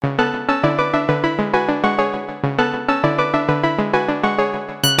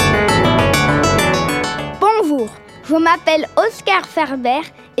m'appelle Oscar Ferber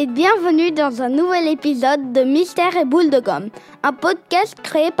et bienvenue dans un nouvel épisode de Mystère et Boule de Gomme, un podcast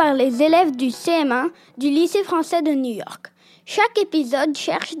créé par les élèves du CM1 du lycée français de New York. Chaque épisode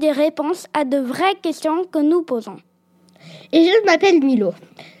cherche des réponses à de vraies questions que nous posons. Et je m'appelle Milo.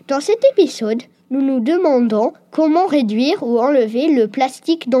 Dans cet épisode, nous nous demandons comment réduire ou enlever le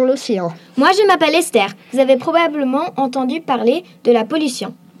plastique dans l'océan. Moi, je m'appelle Esther. Vous avez probablement entendu parler de la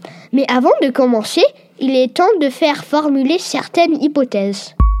pollution. Mais avant de commencer, il est temps de faire formuler certaines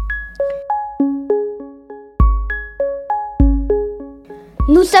hypothèses.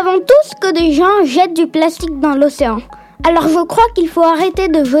 Nous savons tous que des gens jettent du plastique dans l'océan. Alors je crois qu'il faut arrêter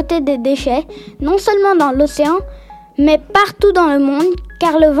de jeter des déchets, non seulement dans l'océan, mais partout dans le monde,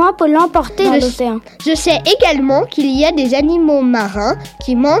 car le vent peut l'emporter dans l'océan. Je sais également qu'il y a des animaux marins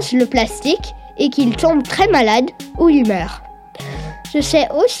qui mangent le plastique et qu'ils tombent très malades ou ils meurent. Je sais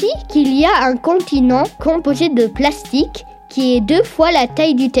aussi qu'il y a un continent composé de plastique qui est 2 fois la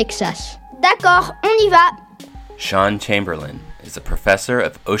taille du Texas. D'accord, on y va. Sean Chamberlin is a professor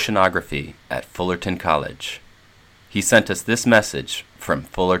of oceanography at Fullerton College. He sent us this message from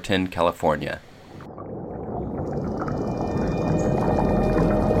Fullerton, California.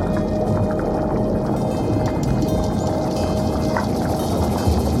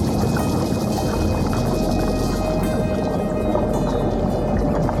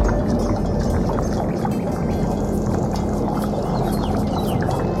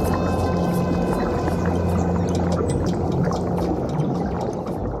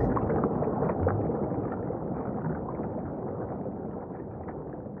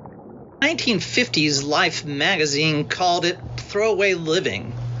 The 1950s Life magazine called it throwaway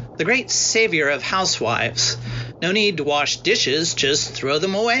living, the great savior of housewives. No need to wash dishes, just throw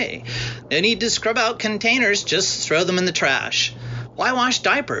them away. No need to scrub out containers, just throw them in the trash. Why wash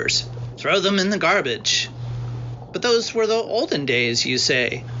diapers? Throw them in the garbage. But those were the olden days, you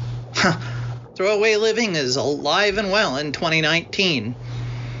say. Throwaway living is alive and well in 2019.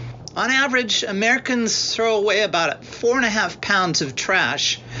 On average, Americans throw away about 4.5 pounds of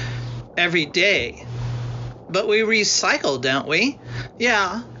trash every day. But we recycle, don't we?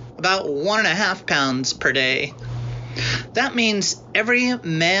 Yeah, about 1.5 pounds per day. That means every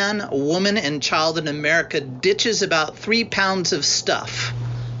man, woman, and child in America ditches about 3 pounds of stuff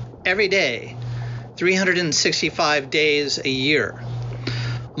every day, 365 days a year.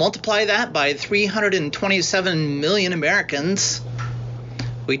 Multiply that by 327 million Americans.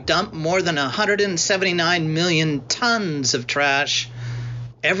 We dump more than 179 million tons of trash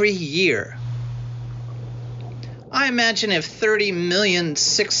every year. I imagine if 30 million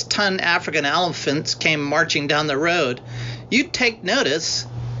 6-ton African elephants came marching down the road, you'd take notice.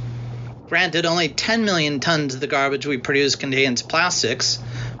 Granted, only 10 million tons of the garbage we produce contains plastics,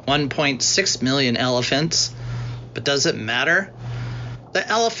 1.6 million elephants. But does it matter? The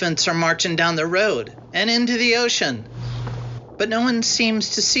elephants are marching down the road and into the ocean. But no one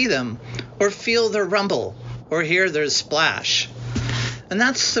seems to see them, or feel their rumble, or hear their splash. And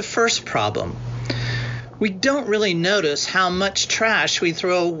that's the first problem. We don't really notice how much trash we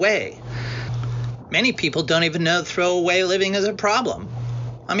throw away. Many people don't even know throwaway living is a problem.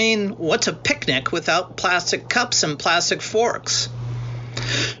 I mean, what's a picnic without plastic cups and plastic forks?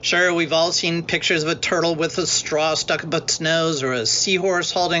 Sure, we've all seen pictures of a turtle with a straw stuck up its nose, or a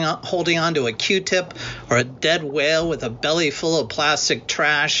seahorse holding onto a Q-tip, or a dead whale with a belly full of plastic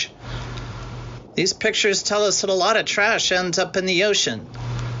trash. These pictures tell us that a lot of trash ends up in the ocean.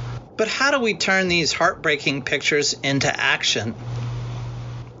 But how do we turn these heartbreaking pictures into action?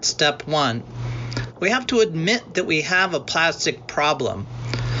 Step 1. We have to admit that we have a plastic problem.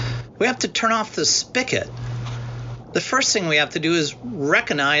 We have to turn off the spigot. The first thing we have to do is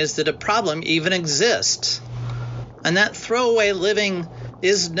recognize that a problem even exists, and that throwaway living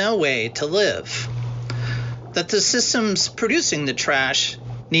is no way to live. That the systems producing the trash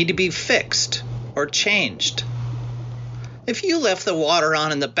need to be fixed or changed. If you left the water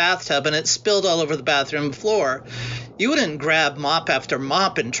on in the bathtub and it spilled all over the bathroom floor, you wouldn't grab mop after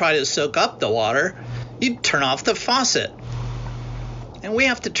mop and try to soak up the water. You'd turn off the faucet. And we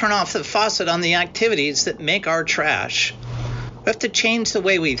have to turn off the faucet on the activities that make our trash. We have to change the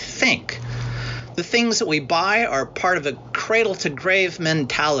way we think. The things that we buy are part of a cradle-to-grave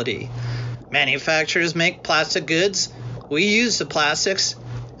mentality. Manufacturers make plastic goods, we use the plastics,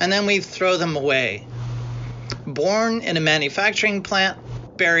 and then we throw them away. Born in a manufacturing plant,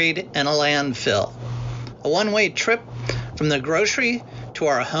 buried in a landfill. A one-way trip from the grocery to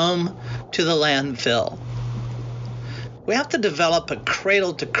our home to the landfill. We have to develop a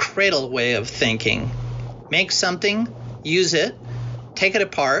cradle-to-cradle way of thinking. Make something, use it, take it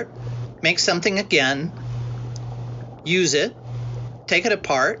apart, make something again. use it, take it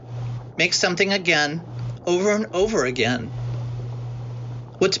apart, make something again, over and over again.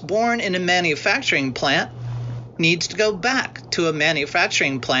 What's born in a manufacturing plant needs to go back to a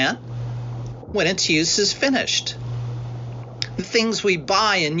manufacturing plant when its use is finished. The things we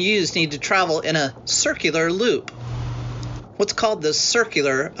buy and use need to travel in a circular loop, what's called the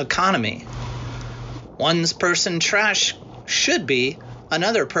circular economy. One person's trash should be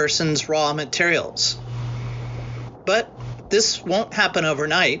another person's raw materials. But this won't happen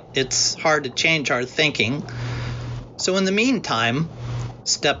overnight. It's hard to change our thinking. So in the meantime,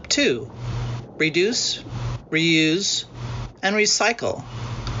 step 2, reduce, reuse, and recycle.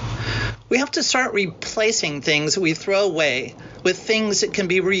 We have to start replacing things that we throw away with things that can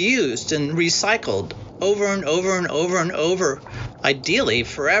be reused and recycled over and over and over and over, ideally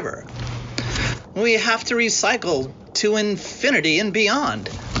forever. We have to recycle to infinity and beyond.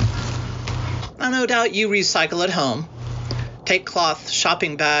 Now, no doubt you recycle at home. Take cloth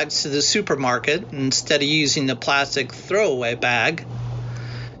shopping bags to the supermarket instead of using the plastic throwaway bag.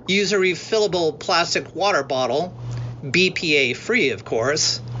 Use a refillable plastic water bottle, BPA free of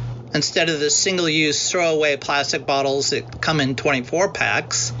course, instead of the single-use throwaway plastic bottles that come in 24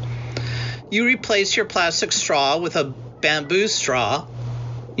 packs. You replace your plastic straw with a bamboo straw.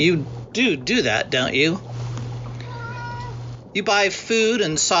 You do that, don't you? You buy food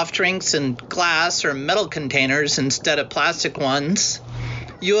and soft drinks in glass or metal containers instead of plastic ones.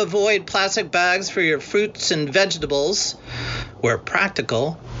 You avoid plastic bags for your fruits and vegetables where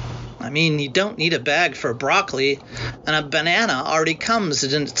practical. I mean, you don't need a bag for broccoli, and a banana already comes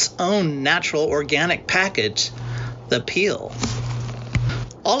in its own natural organic package, the peel.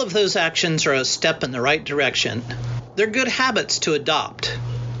 All of those actions are a step in the right direction. They're good habits to adopt,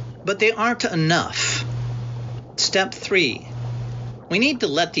 but they aren't enough. Step 3. We need to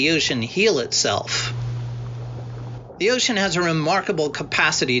let the ocean heal itself. The ocean has a remarkable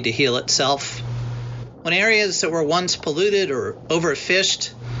capacity to heal itself. When areas that were once polluted or overfished,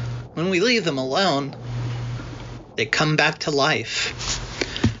 when we leave them alone, they come back to life.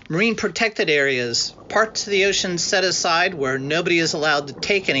 Marine protected areas, parts of the ocean set aside where nobody is allowed to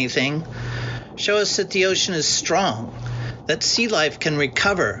take anything, show us that the ocean is strong, that sea life can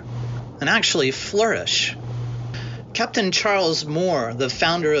recover and actually flourish. Captain Charles Moore, the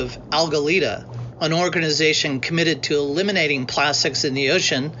founder of Algalita, an organization committed to eliminating plastics in the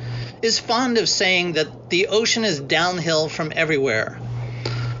ocean, is fond of saying that the ocean is downhill from everywhere.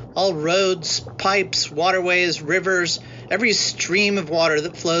 All roads, pipes, waterways, rivers, every stream of water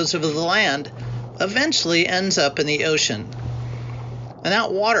that flows over the land eventually ends up in the ocean. And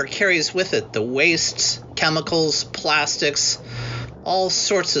that water carries with it the wastes, chemicals, plastics, all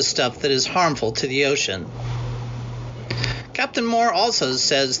sorts of stuff that is harmful to the ocean. Captain Moore also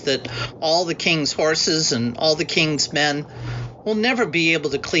says that all the king's horses and all the king's men will never be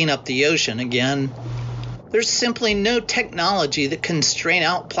able to clean up the ocean again. There's simply no technology that can strain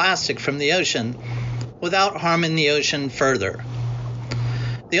out plastic from the ocean without harming the ocean further.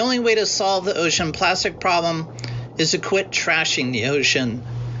 The only way to solve the ocean plastic problem is to quit trashing the ocean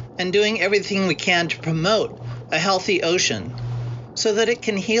and doing everything we can to promote a healthy ocean so that it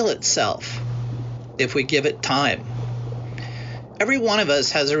can heal itself if we give it time. Every one of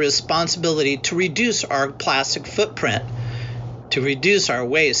us has a responsibility to reduce our plastic footprint, to reduce our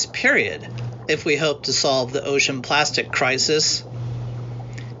waste, period, if we hope to solve the ocean plastic crisis.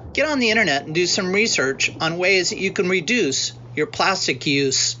 Get on the internet and do some research on ways that you can reduce your plastic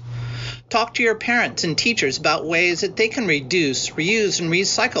use. Talk to your parents and teachers about ways that they can reduce, reuse, and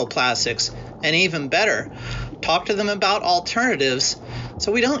recycle plastics. And even better, talk to them about alternatives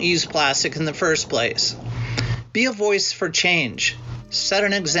so we don't use plastic in the first place. Be a voice for change. Set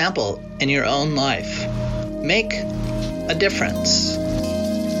an example in your own life. Make a difference.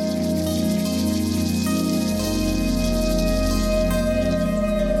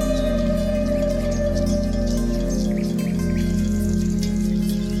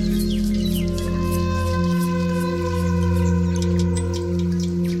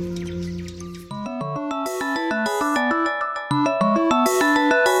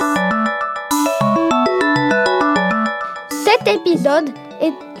 Cet épisode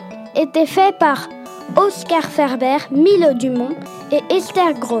était fait par Oscar Ferber, Milo Dumont et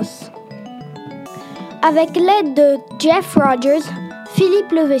Esther Gross, avec l'aide de Jeff Rogers,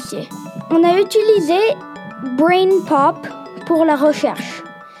 Philippe Levessier. On a utilisé Brain Pop pour la recherche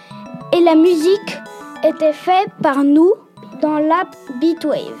et la musique était faite par nous dans l'app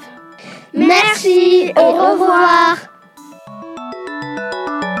Beatwave. Merci, au revoir.